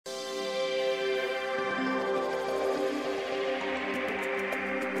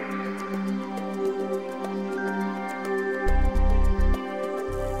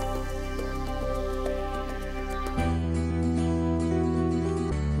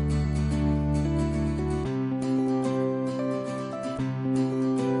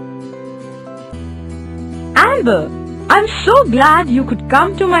Amber, I'm so glad you could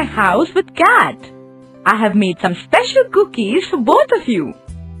come to my house with Cat. I have made some special cookies for both of you.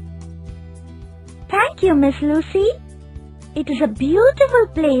 Thank you, Miss Lucy. It is a beautiful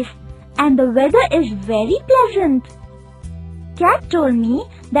place and the weather is very pleasant. Cat told me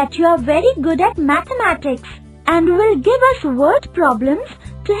that you are very good at mathematics and will give us word problems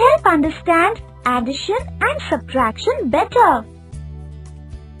to help understand addition and subtraction better.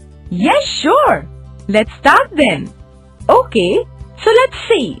 Yes, sure. Let's start then. Okay, so let's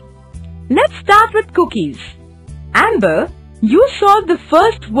see. Let's start with cookies. Amber, you solve the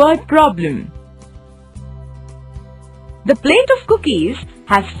first word problem. The plate of cookies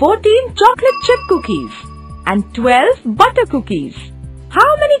has 14 chocolate chip cookies and 12 butter cookies.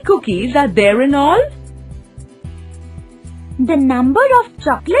 How many cookies are there in all? The number of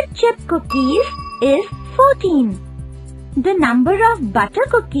chocolate chip cookies is 14. The number of butter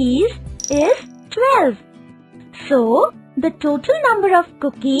cookies is 12. So, the total number of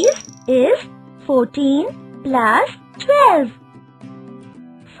cookies is 14 plus 12.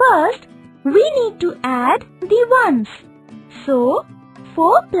 First, we need to add the ones. So,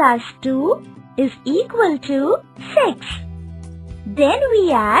 4 plus 2 is equal to 6. Then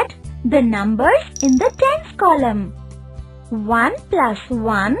we add the numbers in the tens column. 1 plus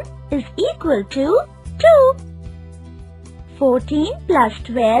 1 is equal to 2. 14 plus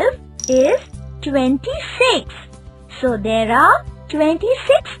 12 is 26. So there are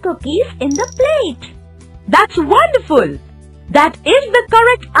 26 cookies in the plate. That's wonderful! That is the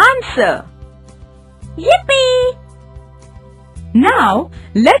correct answer. Yippee! Now,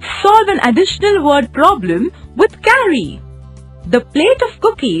 let's solve an additional word problem with carry. The plate of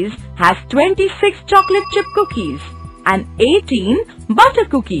cookies has 26 chocolate chip cookies and 18 butter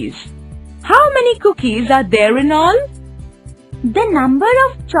cookies. How many cookies are there in all? The number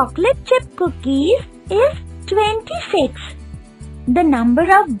of chocolate chip cookies is 26. The number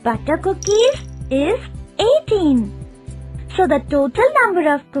of butter cookies is 18. So the total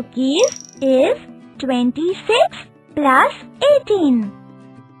number of cookies is 26 plus 18.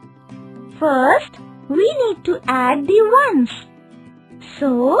 First, we need to add the ones.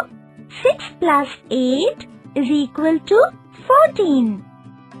 So, 6 plus 8 is equal to 14.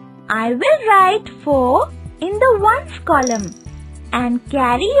 I will write 4 in the ones column and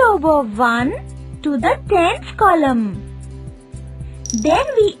carry over 1 to the tens column. Then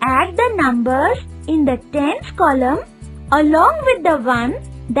we add the numbers in the tens column along with the one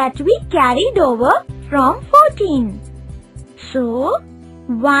that we carried over from 14. So,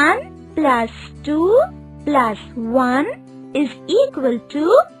 1 plus 2 plus 1 is equal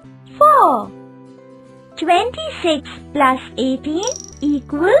to 4. 26 plus 18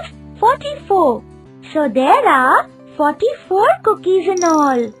 equals 44. So, there are 44 cookies in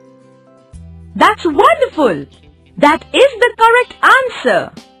all. That's wonderful! That is the correct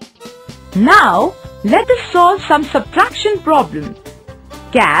answer. Now, let us solve some subtraction problem.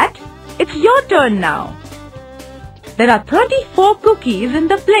 Cat, it's your turn now. There are 34 cookies in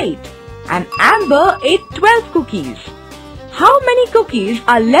the plate and Amber ate 12 cookies. How many cookies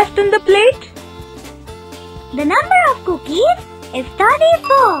are left in the plate? The number of cookies is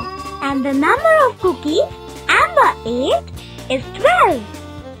 34 and the number of cookies Amber ate is 12.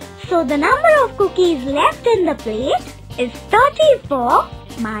 So the number of cookies left in the plate is 34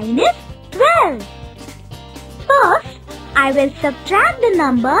 minus 12. First, I will subtract the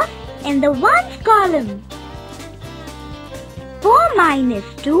numbers in the ones column. 4 minus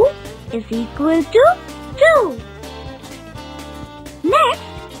 2 is equal to 2. Next,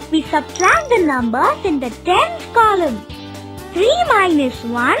 we subtract the numbers in the tens column. 3 minus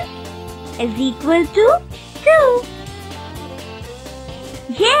 1 is equal to 2.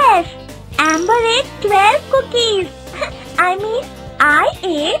 Yes, Amber ate 12 cookies. I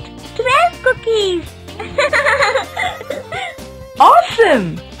ate 12 cookies.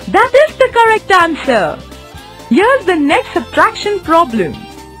 Awesome! That is the correct answer. Here's the next subtraction problem.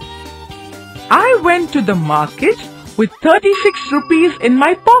 I went to the market with 36 rupees in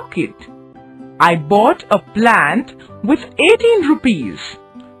my pocket. I bought a plant with 18 rupees.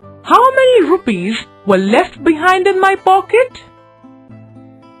 How many rupees were left behind in my pocket?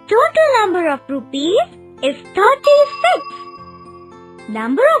 Total number of rupees is 36.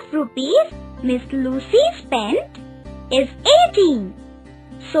 Number of rupees Miss Lucy spent is 18.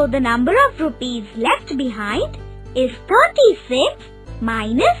 So the number of rupees left behind is 36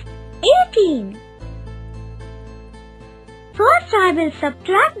 minus 18. First I will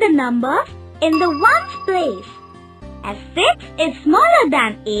subtract the numbers in the ones place. As 6 is smaller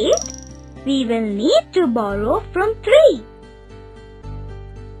than 8, we will need to borrow from 3.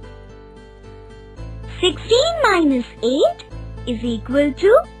 16 minus 8 is equal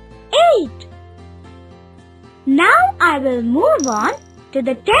to 8. Now I will move on to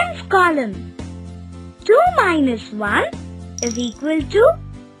the tens column. 2 minus 1 is equal to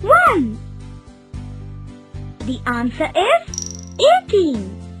 1. The answer is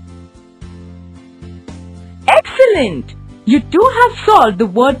 18. Excellent! You two have solved the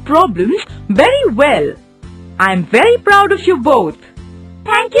word problems very well. I am very proud of you both.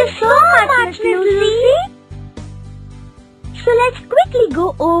 Thank you so much, Miss Lucy. So let's quickly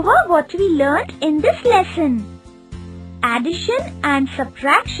go over what we learned in this lesson. Addition and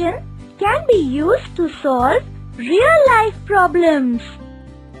subtraction can be used to solve real-life problems.